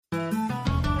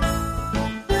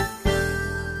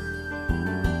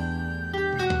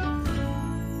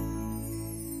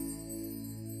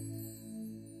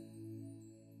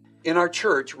In our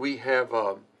church, we have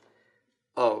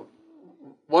a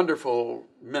wonderful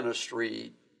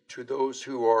ministry to those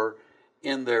who are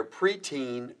in their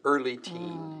preteen, early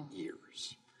teen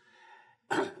years.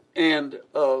 And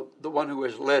the one who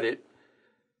has led it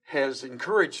has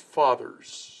encouraged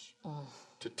fathers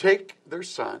to take their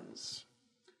sons.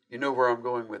 You know where I'm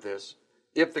going with this.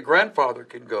 If the grandfather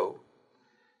can go,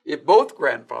 if both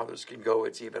grandfathers can go,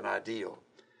 it's even ideal.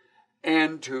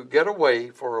 And to get away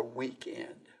for a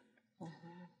weekend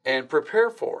and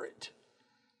prepare for it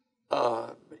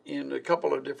in a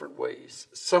couple of different ways.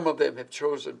 Some of them have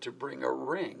chosen to bring a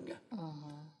ring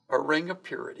of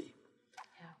purity.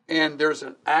 Yeah. And there's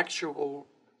an actual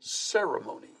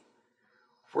ceremony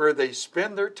where they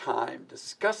spend their time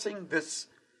discussing this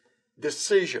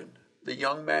decision the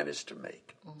young man is to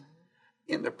make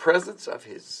in the presence of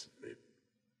his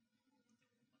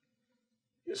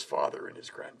father and his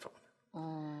grandfather.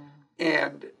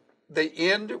 And they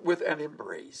end with an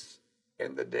embrace,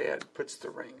 and the dad puts the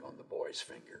ring on the boy's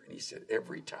finger, and he said,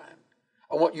 every time,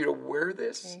 I want you to wear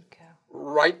this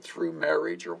right through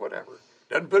marriage or whatever.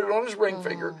 Doesn't put it on his ring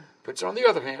finger, puts it on the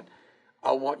other hand.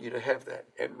 I want you to have that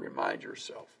and remind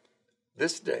yourself,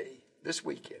 this day, this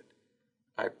weekend,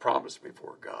 I promise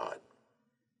before God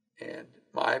and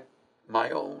my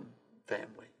own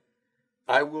family,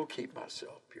 I will keep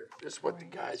myself pure. This is what the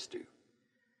guys do,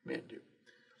 men do.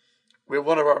 We have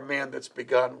one of our men that's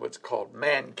begun what's called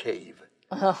Man Cave.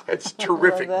 It's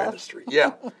terrific ministry.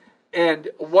 Yeah.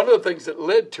 And one of the things that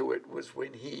led to it was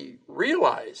when he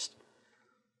realized,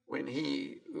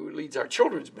 who leads our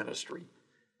children's ministry,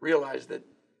 realized that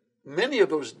many of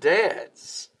those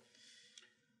dads,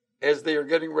 as they are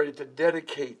getting ready to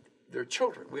dedicate their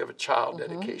children, we have a child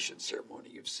dedication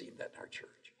ceremony. You've seen that in our church.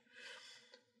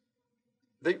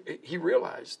 He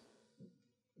realized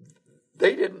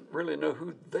they didn't really know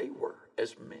who they were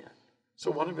as men.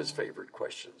 So one of his favorite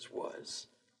questions was,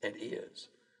 and is,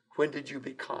 when did you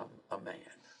become a man?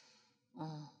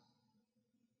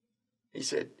 He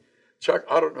said, Chuck,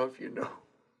 I don't know if you know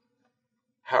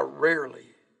how rarely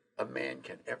a man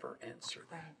can ever answer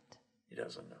that. Right. He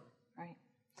doesn't know. Right.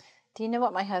 Do you know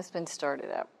what my husband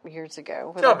started up years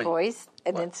ago with our boys?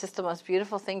 And it's just the most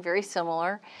beautiful thing, very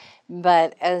similar.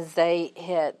 But as they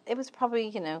hit, it was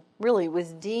probably, really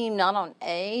was deemed not on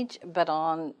age, but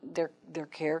on their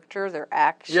character, their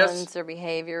actions, their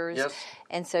behaviors,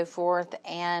 and so forth.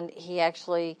 And he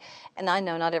actually, and I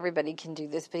know not everybody can do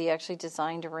this, but he actually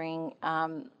designed a ring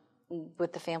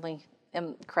with the family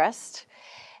crest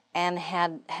and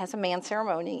has a man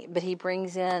ceremony, but he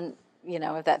brings in,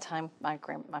 at that time, my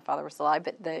father was alive,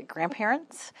 but the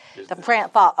grandparents,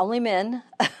 only men.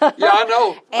 Yeah, I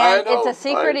know. And it's a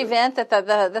secret event that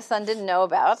the son didn't know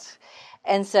about.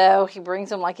 And so he brings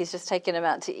them like he's just taking them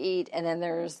out to eat, and then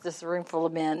there's this room full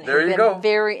of men who've been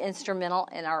very instrumental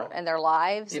in their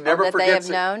lives that they have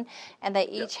known, and they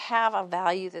each have a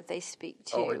value that they speak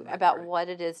to about what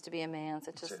it is to be a man,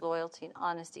 such as loyalty and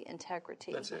honesty,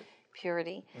 integrity. That's it.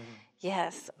 Purity.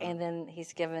 Yes. And then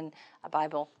he's given a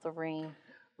Bible, the ring.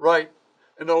 Right.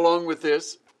 And along with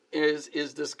this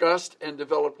is discussed and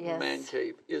developed in the Man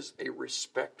Cave is a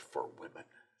respect for women.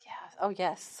 Yes. Oh,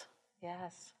 yes.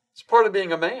 Yes. It's part of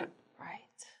being a man. Right.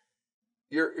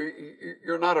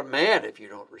 You're not a man if you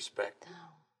don't respect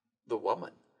the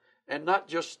woman. And not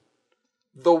just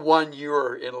the one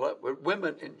you're in love with,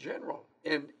 women in general.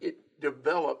 And it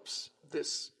develops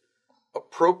this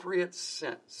appropriate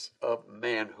sense of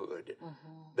manhood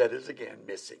that is, again,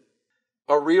 missing.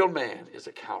 A real man is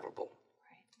accountable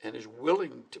and is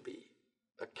willing to be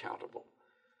accountable.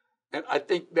 And I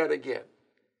think that, again,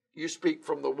 you speak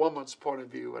from the woman's point of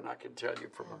view, and I can tell you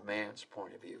from a man's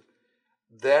point of view.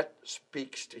 That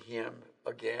speaks to him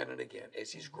again and again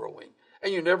as he's growing.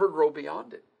 And you never grow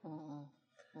beyond it.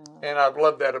 And I've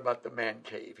loved that about the Man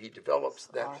Cave. He develops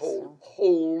that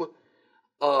whole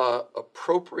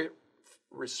appropriate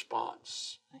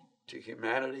response to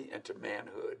humanity and to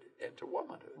manhood and to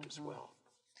womanhood as well.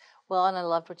 Well, and I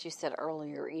loved what you said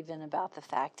earlier, even about the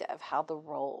fact of how the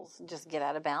roles just get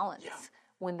out of balance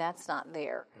when that's not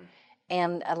there.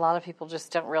 And a lot of people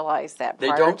just don't realize that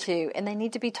and they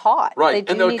need to be taught. Right,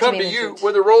 and they'll come to you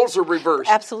when the roles are reversed.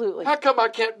 Absolutely. How come I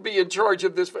can't be in charge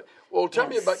of this? Well, tell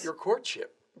me about your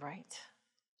courtship. Right.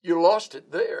 You lost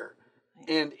it there. Right.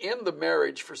 And in the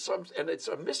marriage and it's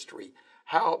a mystery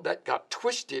how that got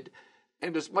twisted.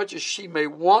 And as much as she may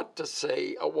want to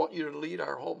say, I want you to lead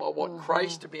our home, I want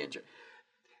Christ to be in charge,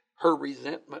 her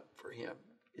resentment for him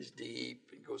is deep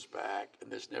and goes back, and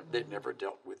they've never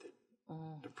dealt with it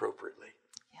appropriately.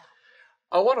 Yeah.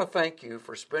 I want to thank you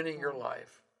for spending your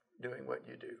life doing what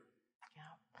you do.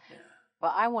 Yeah.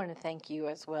 Well, I want to thank you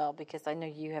as well, because I know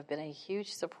you have been a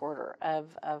huge supporter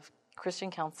of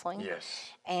Christian counseling. Yes.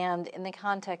 And in the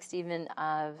context even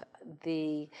of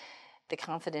the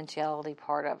confidentiality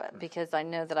part of it, because I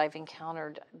know that I've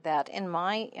encountered that in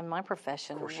my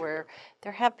profession, where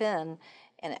there have been,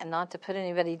 and not to put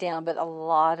anybody down, but a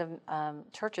lot of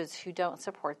churches who don't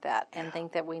support that and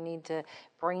think that we need to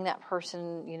bring that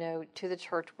person, to the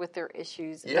church with their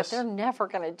issues. Yes. But they're never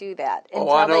going to do that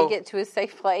until they get to a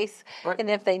safe place, right. and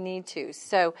if they need to.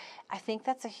 So I think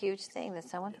that's a huge thing, that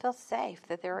someone feels safe,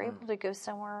 that they're able to go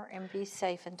somewhere and be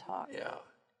safe and talk. Yeah.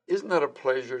 Isn't that a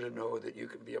pleasure to know that you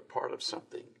can be a part of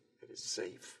something that is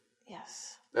safe?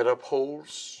 Yes. That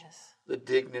upholds the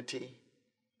dignity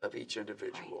of each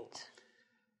individual.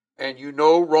 Right. And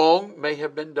wrong may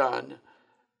have been done,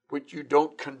 which you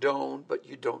don't condone, but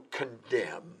you don't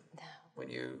condemn. No. When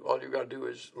all you got to do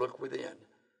is look within.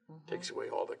 Takes away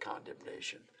all the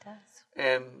condemnation. It does.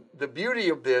 And the beauty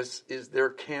of this is there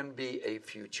can be a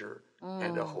future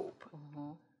and a hope.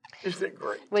 Isn't it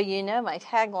great? Well, my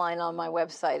tagline on my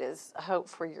website is "Hope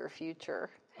for Your Future."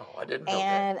 Oh, I didn't know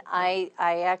and that. I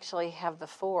actually have the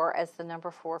 4 as the number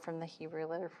 4 from the Hebrew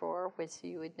letter 4, which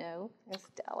you would know is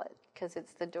Dalet, because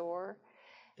it's the door.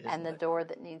 And the door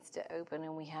that needs to open,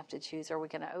 and we have to choose, are we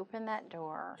going to open that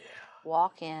door,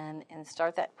 walk in, and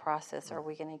start that process, or are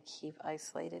we going to keep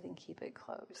isolated and keep it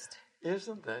closed?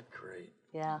 Isn't that great?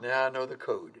 Yeah. Now I know the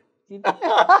code.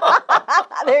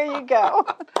 There you go.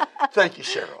 Thank you,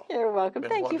 Cheryl. You're welcome.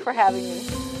 Thank you for having me.